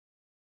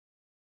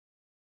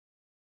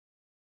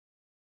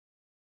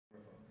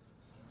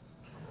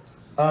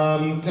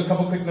A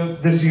couple quick notes.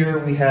 This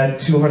year we had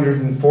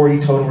 240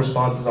 total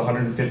responses,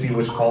 150 of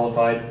which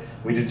qualified.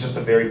 We did just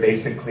a very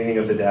basic cleaning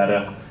of the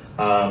data.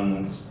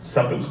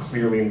 Stuff that was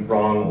clearly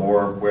wrong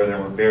or where there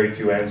were very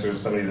few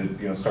answers, somebody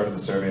that started the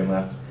survey and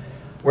left.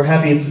 We're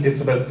happy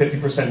it's about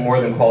 50%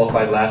 more than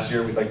qualified last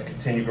year. We'd like to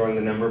continue growing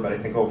the number, but I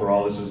think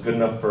overall this is good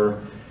enough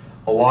for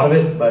a lot of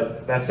it.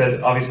 But that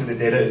said, obviously the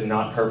data is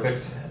not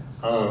perfect.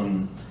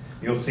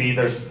 You'll see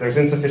there's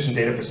insufficient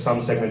data for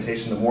some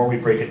segmentation. The more we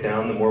break it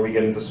down, the more we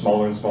get into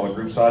smaller and smaller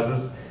group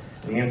sizes.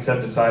 And me and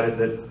Seb decided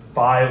that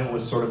 5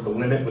 was sort of the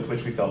limit with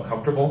which we felt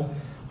comfortable.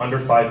 Under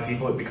 5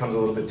 people, it becomes a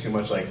little bit too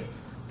much like,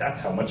 that's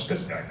how much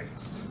this guy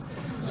thinks.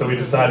 So we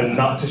decided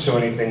not to show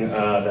anything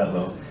that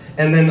low.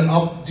 And then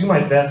I'll do my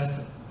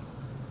best.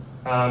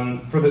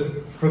 For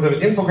the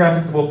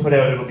infographic that we'll put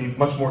out, it'll be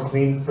much more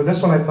clean. For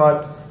this one, I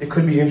thought it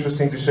could be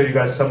interesting to show you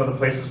guys some of the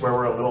places where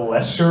we're a little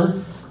less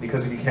sure,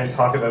 because if you can't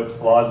talk about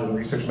flaws in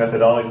research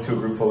methodology to a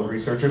group full of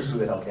researchers, who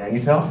the hell can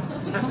you tell?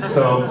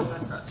 So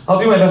I'll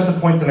do my best to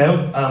point them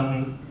out,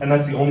 and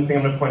that's the only thing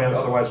I'm going to point out,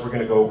 otherwise we're going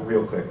to go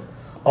real quick.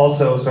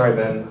 Also, sorry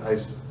Ben, I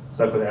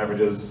stuck with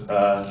averages.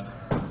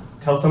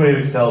 Tell somebody at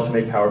Excel to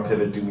make power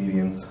pivot do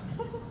medians.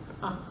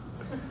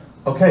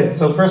 Okay,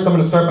 so first I'm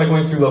going to start by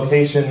going through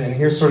location, and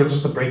here's sort of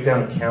just a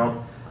breakdown of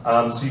count.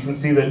 So you can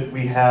see that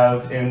we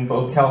have in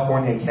both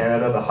California and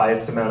Canada the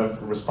highest amount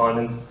of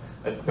respondents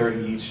at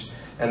 30 each,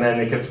 and then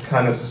it gets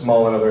kind of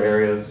small in other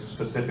areas,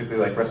 specifically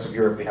like rest of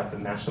Europe. We have to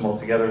mash them all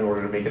together in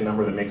order to make a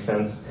number that makes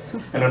sense.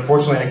 And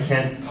unfortunately I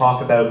can't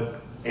talk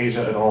about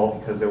Asia at all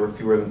because there were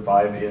fewer than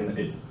 5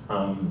 in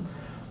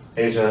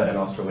Asia and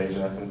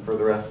Australasia, and for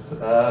the rest,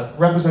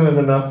 represented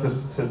enough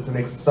to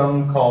make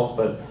some calls,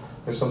 but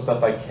there's some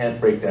stuff I can't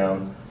break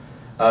down.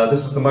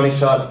 This is the money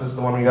shot. This is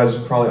the one you guys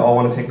probably all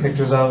want to take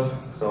pictures of,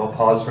 so I'll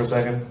pause for a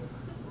second.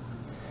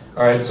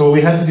 All right, so what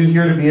we had to do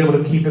here to be able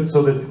to keep it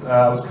so that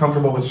I was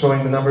comfortable with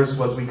showing the numbers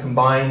was we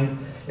combined,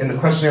 in the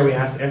questionnaire we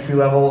asked entry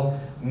level,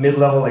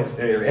 mid-level,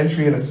 or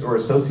entry or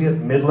associate,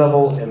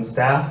 mid-level and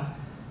staff,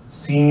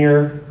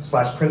 senior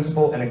 /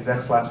 principal, and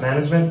exec /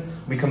 management.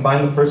 We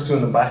combined the first two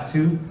and the back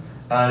two.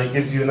 And it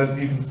gives you,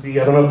 and you can see,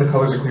 I don't know if the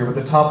colors are clear, but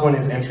the top one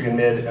is entry and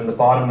mid, and the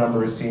bottom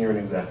number is senior and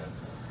exec.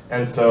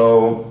 And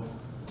so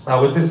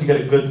with this, you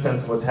get a good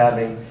sense of what's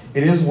happening.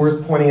 It is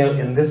worth pointing out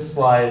in this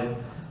slide,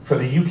 for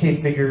the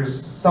UK figures,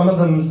 some of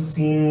them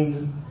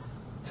seemed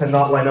to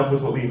not line up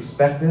with what we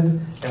expected,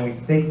 and we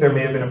think there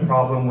may have been a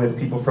problem with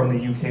people from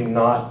the UK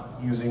not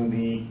using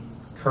the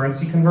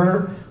currency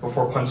converter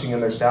before punching in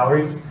their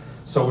salaries.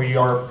 So we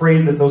are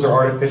afraid that those are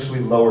artificially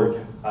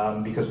lowered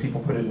because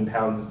people put it in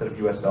pounds instead of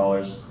US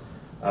dollars,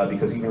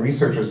 because even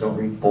researchers don't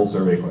read full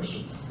survey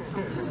questions.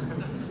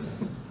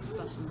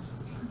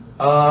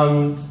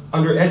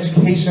 Under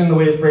education, the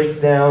way it breaks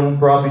down,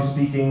 broadly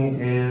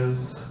speaking,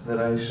 is that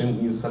I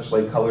shouldn't use such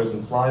light colors in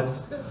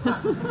slides.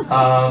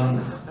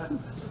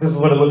 This is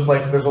what it looks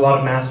like. There's a lot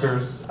of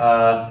masters.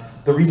 The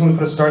reason we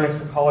put a star next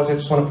to college, I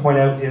just want to point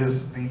out,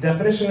 is the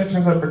definition, it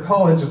turns out, for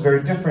college is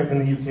very different in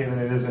the UK than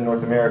it is in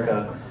North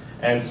America.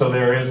 And so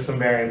there is some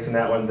variance in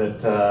that one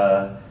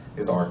that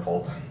is our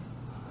fault.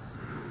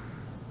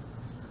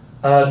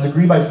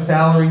 Degree by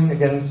salary,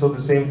 again, so the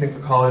same thing for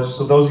college.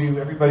 So those of you,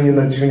 everybody in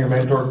the junior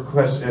mentor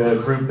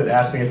group that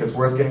asked me if it's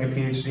worth getting a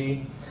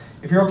PhD,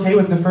 if you're okay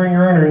with deferring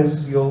your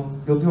earnings, you'll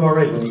do all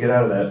right when you get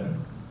out of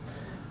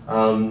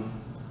that.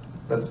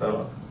 That's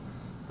about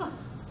all.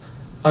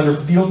 Under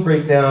field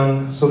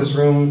breakdown, so this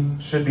room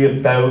should be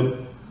about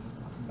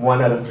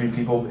 1 out of 3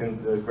 people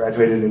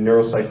graduated in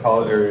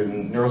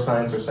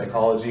neuroscience or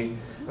psychology,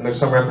 and there's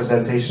some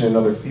representation in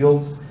other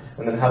fields.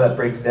 And then how that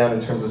breaks down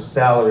in terms of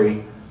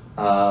salary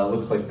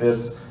looks like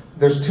this.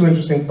 There's 2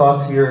 interesting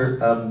thoughts here.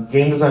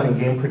 Game design and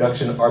game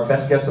production, our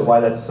best guess at why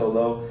that's so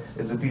low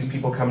is that these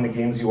people come into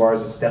games UR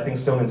as a stepping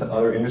stone into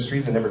other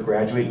industries and never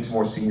graduate into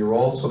more senior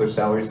roles, so their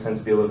salaries tend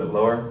to be a little bit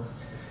lower.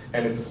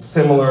 And it's a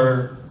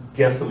similar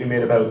guess that we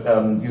made about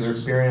user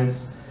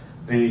experience.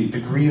 The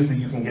degrees that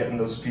you can get in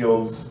those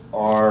fields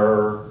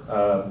are,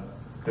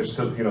 they're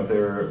still,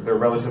 they're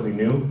relatively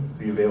new,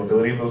 the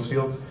availability of those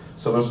fields.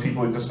 So those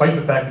people, despite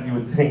the fact that you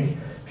would think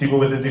people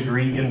with a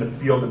degree in the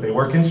field that they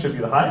work in should be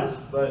the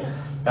highest, but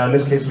in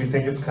this case we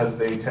think it's because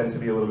they tend to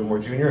be a little bit more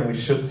junior, and we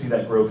should see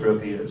that grow throughout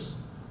the years.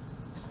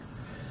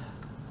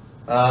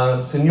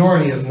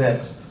 Seniority is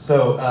next.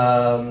 So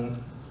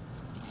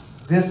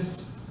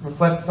this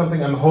reflects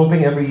something I'm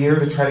hoping every year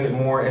to try to get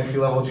more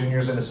entry-level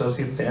juniors and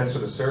associates to answer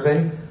the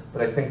survey,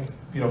 but I think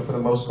for the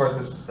most part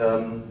this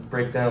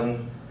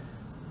breakdown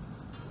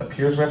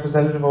appears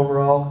representative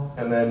overall,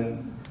 and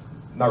then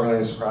not really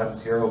any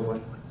surprises here, hopefully.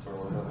 That's sort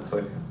of what it looks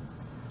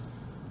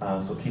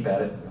like. So keep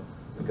at it,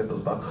 you'll get those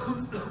bucks.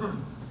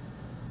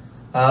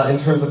 In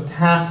terms of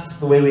tasks,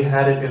 the way we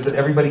had it is that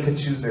everybody could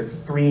choose their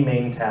 3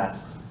 main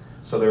tasks.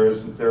 So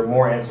there are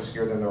more answers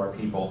here than there are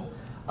people.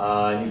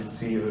 And you can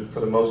see that for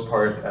the most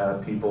part,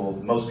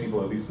 most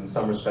people, at least in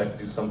some respect,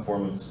 do some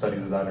form of study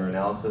design or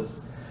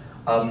analysis.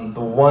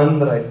 The one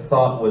that I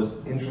thought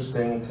was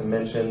interesting to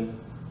mention,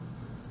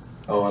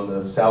 on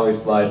the salary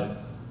slide,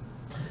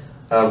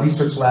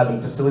 Research lab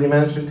and facility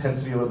management tends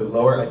to be a little bit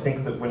lower. I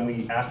think that when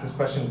we asked this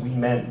question, we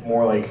meant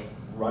more like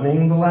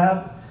running the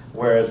lab,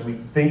 whereas we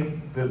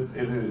think that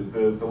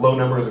the low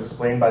number is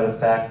explained by the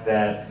fact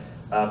that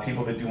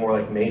people that do more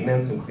like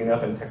maintenance and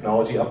cleanup and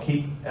technology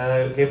upkeep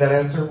gave that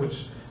answer,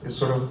 which is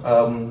sort of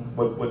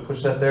what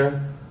pushed that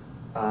there.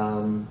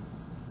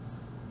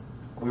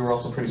 We were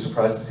also pretty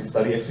surprised to see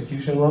study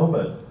execution low,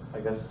 but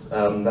I guess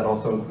that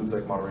also includes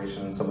like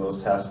moderation and some of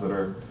those tasks that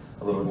are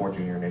a little bit more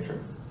junior in nature.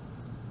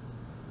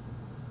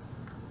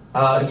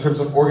 In terms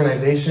of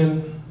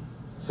organization,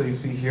 so you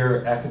see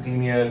here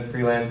academia and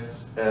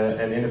freelance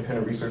and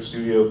independent research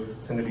studio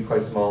tend to be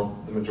quite small.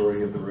 The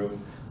majority of the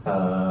room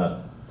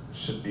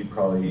should be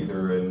probably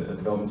either in a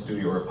development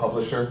studio or a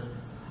publisher.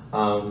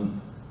 And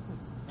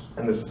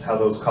this is how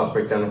those costs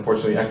break down.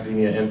 Unfortunately,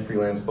 academia and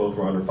freelance both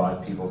were under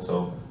 5 people,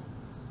 so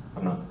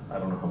I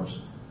don't know how much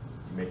you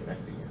make in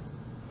academia.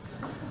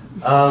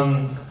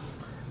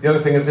 The other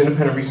thing is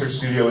independent research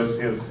studio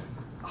is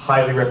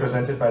highly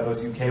represented by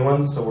those UK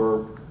ones,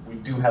 so we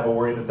do have a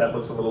worry that that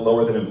looks a little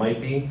lower than it might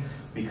be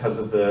because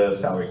of the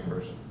salary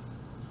conversion.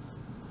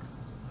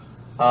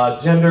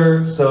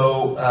 Gender,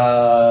 so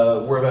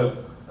we're about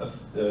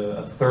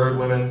a third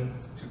women,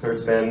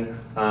 2/3 men.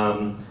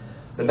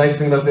 The nice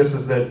thing about this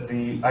is that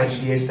the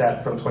IGDA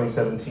stat from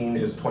 2017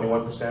 is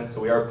 21%,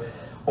 so we are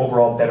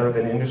overall better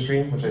than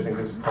industry, which I think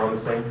is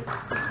promising.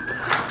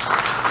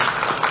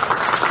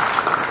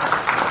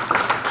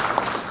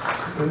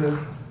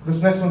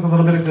 This next one's a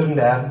little bit of good and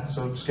bad,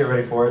 so just get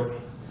ready for it.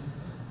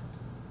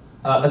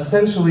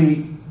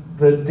 Essentially,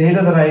 the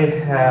data that I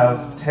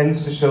have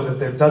tends to show that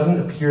there doesn't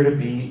appear to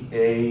be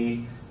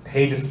a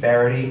pay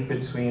disparity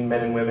between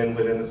men and women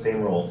within the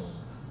same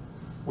roles,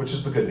 which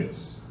is the good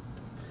news.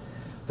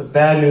 The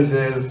bad news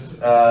is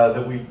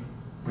that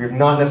we're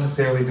not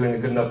necessarily doing a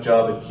good enough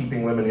job at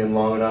keeping women in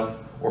long enough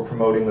or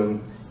promoting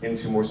them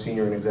into more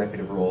senior and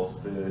executive roles.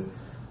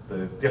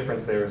 The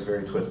difference there is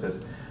very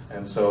twisted.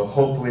 And so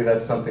hopefully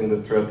that's something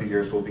that throughout the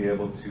years we'll be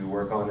able to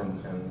work on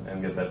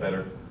and get that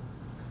better.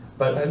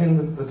 But I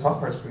mean, the top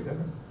part's pretty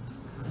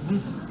good.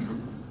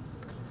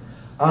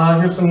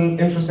 Here's some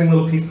interesting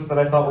little pieces that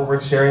I thought were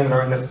worth sharing that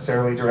aren't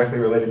necessarily directly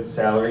related to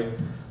salary.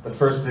 The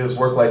first is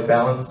work-life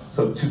balance.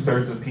 So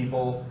 2/3 of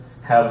people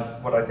have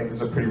what I think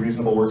is a pretty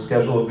reasonable work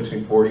schedule of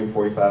between 40 and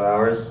 45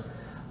 hours.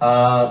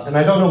 And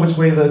I don't know which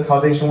way the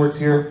causation works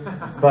here,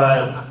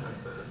 but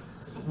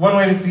one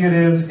way to see it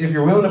is if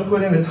you're willing to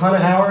put in a ton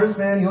of hours,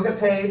 man, you'll get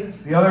paid.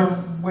 The other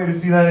way to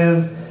see that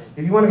is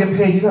if you want to get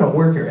paid, you gotta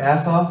work your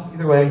ass off.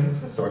 Either way, it's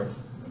a good story.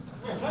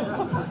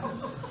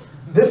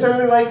 This I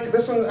really like.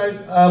 This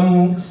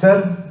one,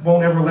 Seb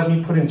won't ever let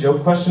me put in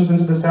joke questions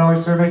into the salary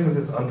survey because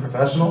it's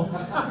unprofessional.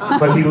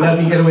 But he let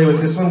me get away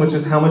with this one, which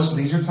is how much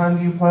leisure time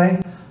do you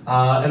play?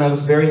 And I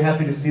was very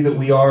happy to see that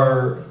we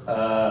are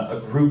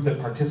a group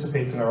that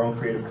participates in our own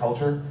creative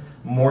culture,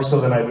 more so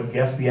than I would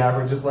guess the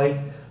average is like.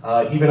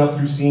 Even up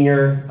through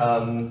senior,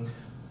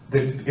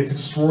 it's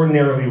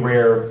extraordinarily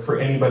rare for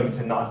anybody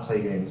to not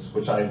play games,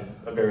 which I'm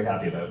very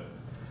happy about.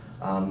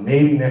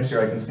 Maybe next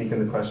year I can sneak in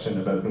the question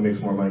about who makes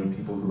more money,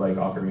 people who like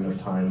Ocarina of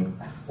Time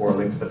or A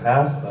Link to the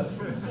Past, but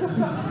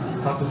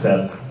talk to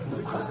Seb.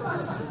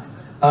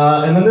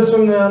 And then this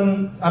one,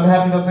 I'm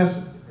happy about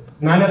this.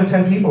 9 out of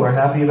 10 people are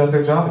happy about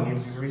their job in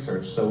games user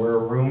research, so we're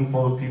a room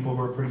full of people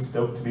who are pretty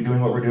stoked to be doing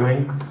what we're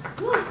doing.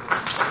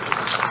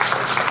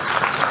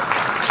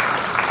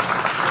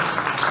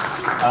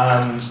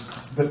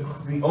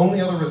 The only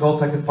other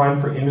results I could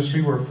find for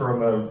industry were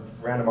from a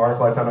random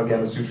article I found on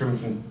Gamma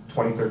Sutram in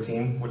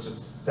 2013, which is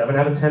 7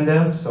 out of 10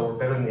 devs, so we're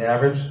better than the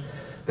average.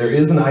 There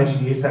is an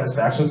IGDA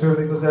satisfaction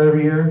survey that goes out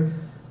every year,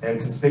 and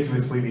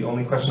conspicuously the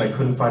only question I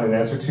couldn't find an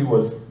answer to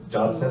was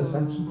job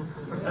satisfaction.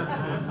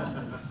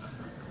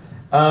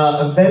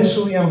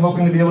 Eventually I'm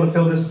hoping to be able to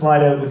fill this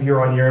slide out with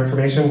year-on-year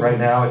information. Right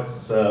now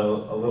it's a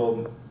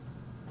little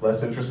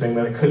less interesting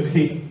than it could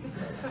be.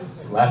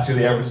 Last year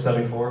the average was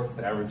 74,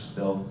 the average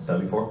still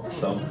 74.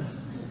 So.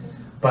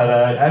 But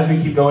as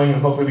we keep going,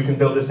 and hopefully we can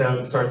build this out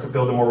and start to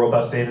build a more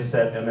robust data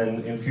set, and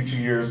then in future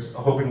years,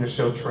 hoping to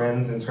show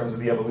trends in terms of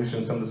the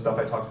evolution, some of the stuff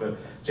I talked about,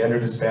 gender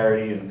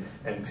disparity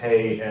and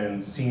pay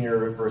and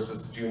senior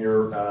versus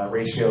junior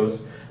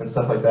ratios and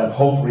stuff like that.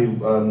 Hopefully,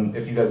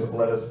 if you guys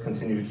let us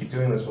continue to keep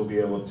doing this, we'll be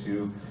able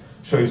to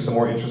show you some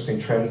more interesting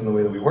trends in the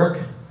way that we work.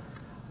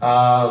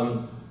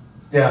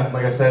 Yeah,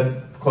 like I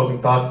said, closing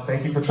thoughts,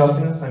 thank you for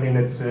trusting us. I mean,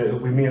 it's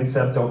me and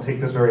Seb don't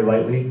take this very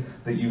lightly,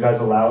 that you guys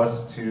allow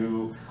us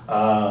to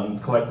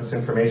collect this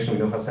information. We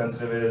know how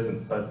sensitive it is,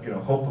 but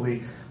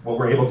hopefully what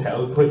we're able to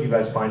output, you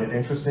guys find it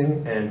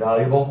interesting and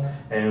valuable,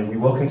 and we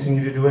will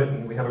continue to do it,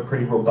 and we have a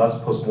pretty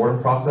robust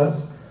post-mortem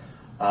process.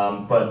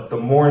 But the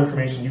more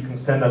information you can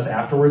send us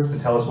afterwards to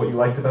tell us what you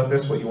liked about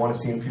this, what you want to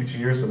see in future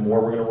years, the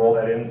more we're going to roll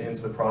that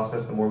into the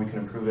process, the more we can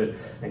improve it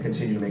and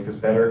continue to make this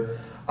better.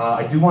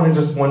 I do want to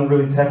just one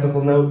really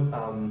technical note.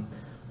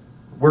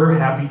 We're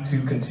happy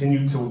to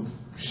continue to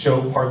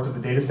show parts of the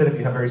data set if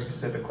you have very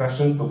specific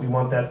questions, but we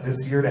want that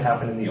this year to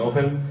happen in the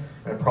open.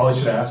 And I probably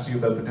should have asked you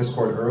about the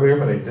Discord earlier,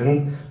 but I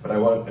didn't. But I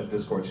want a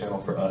Discord channel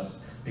for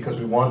us because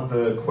we want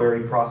the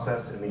query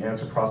process and the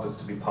answer process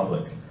to be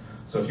public.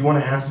 So if you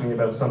want to ask me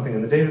about something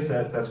in the data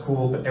set, that's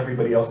cool, but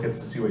everybody else gets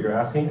to see what you're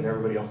asking, and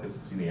everybody else gets to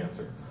see the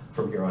answer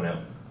from here on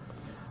out.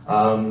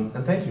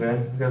 And thank you,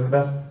 man. You guys are the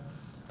best.